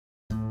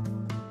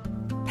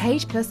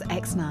PagePlus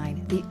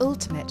X9, the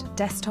ultimate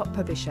desktop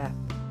publisher.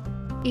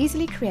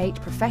 Easily create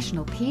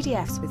professional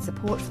PDFs with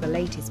support for the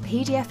latest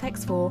PDF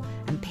X4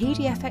 and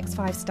PDF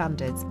X5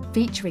 standards,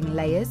 featuring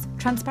layers,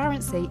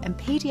 transparency and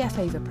PDF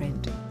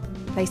overprint.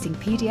 Placing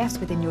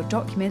PDFs within your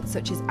documents,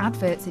 such as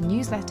adverts and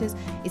newsletters,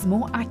 is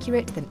more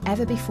accurate than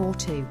ever before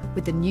too,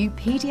 with the new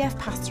PDF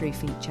pass-through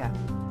feature.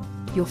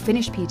 Your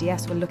finished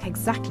PDFs will look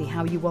exactly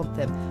how you want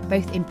them,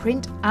 both in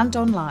print and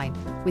online,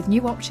 with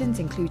new options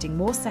including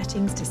more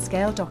settings to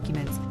scale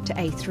documents to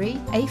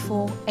A3,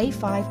 A4,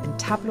 A5 and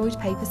tabloid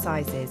paper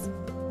sizes.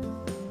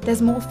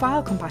 There's more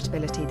file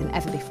compatibility than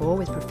ever before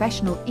with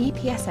professional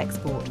EPS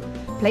export,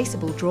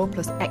 placeable Draw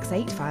Plus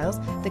X8 files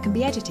that can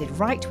be edited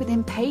right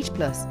within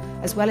PagePlus,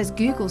 as well as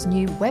Google's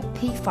new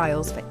WebP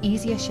files for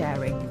easier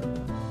sharing.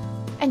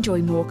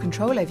 Enjoy more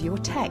control over your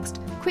text,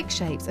 quick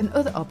shapes and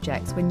other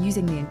objects when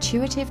using the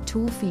intuitive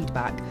tool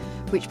feedback,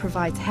 which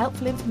provides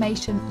helpful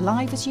information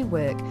live as you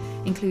work,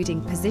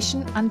 including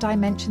position and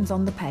dimensions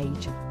on the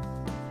page.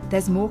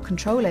 There's more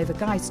control over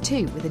guides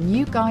too, with a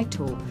new guide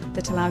tool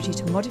that allows you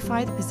to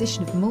modify the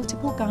position of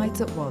multiple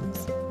guides at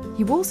once.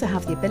 You also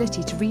have the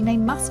ability to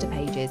rename master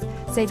pages,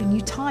 saving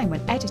you time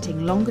when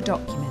editing longer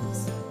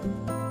documents.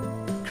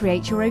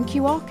 Create your own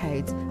QR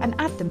codes and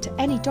add them to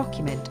any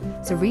document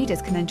so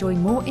readers can enjoy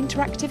more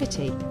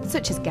interactivity,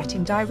 such as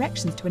getting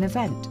directions to an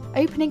event,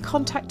 opening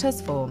Contact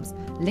Us forms,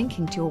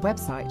 linking to your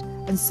website,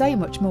 and so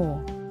much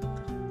more.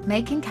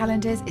 Making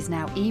calendars is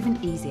now even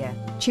easier.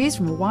 Choose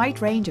from a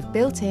wide range of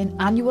built-in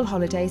annual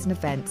holidays and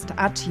events to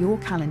add to your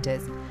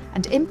calendars,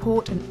 and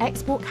import and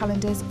export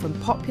calendars from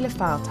popular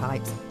file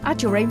types.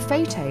 Add your own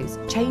photos,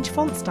 change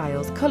font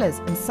styles, colours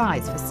and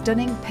size for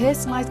stunning,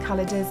 personalised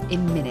calendars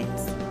in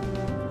minutes.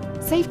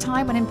 Save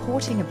time when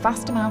importing a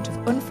vast amount of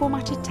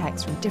unformatted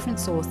text from different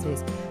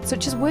sources,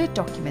 such as Word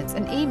documents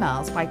and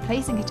emails, by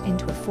placing it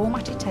into a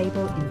formatted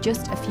table in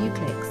just a few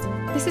clicks.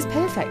 This is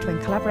perfect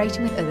when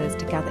collaborating with others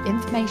to gather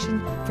information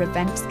for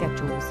event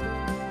schedules.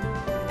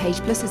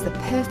 PagePlus is the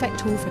perfect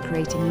tool for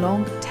creating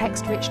long,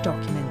 text-rich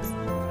documents.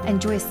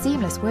 Enjoy a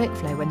seamless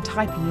workflow when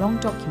typing long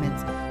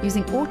documents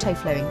using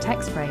auto-flowing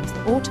text frames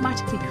that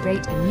automatically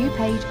create a new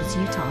page as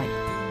you type.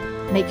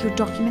 Make your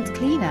documents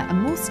cleaner and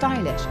more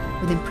stylish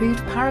with improved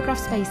paragraph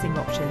spacing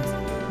options,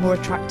 more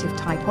attractive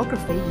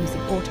typography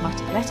using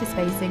automatic letter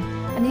spacing,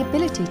 and the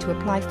ability to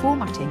apply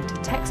formatting to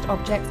text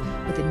objects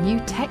with a new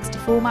text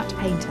format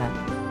painter.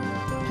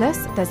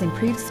 Plus, there's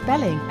improved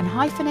spelling and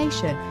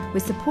hyphenation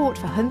with support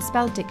for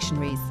unspelled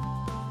dictionaries.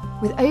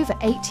 With over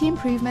 80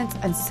 improvements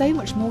and so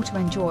much more to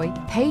enjoy,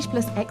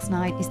 PagePlus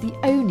X9 is the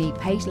only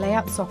page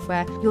layout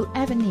software you'll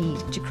ever need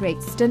to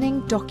create stunning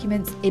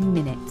documents in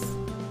minutes.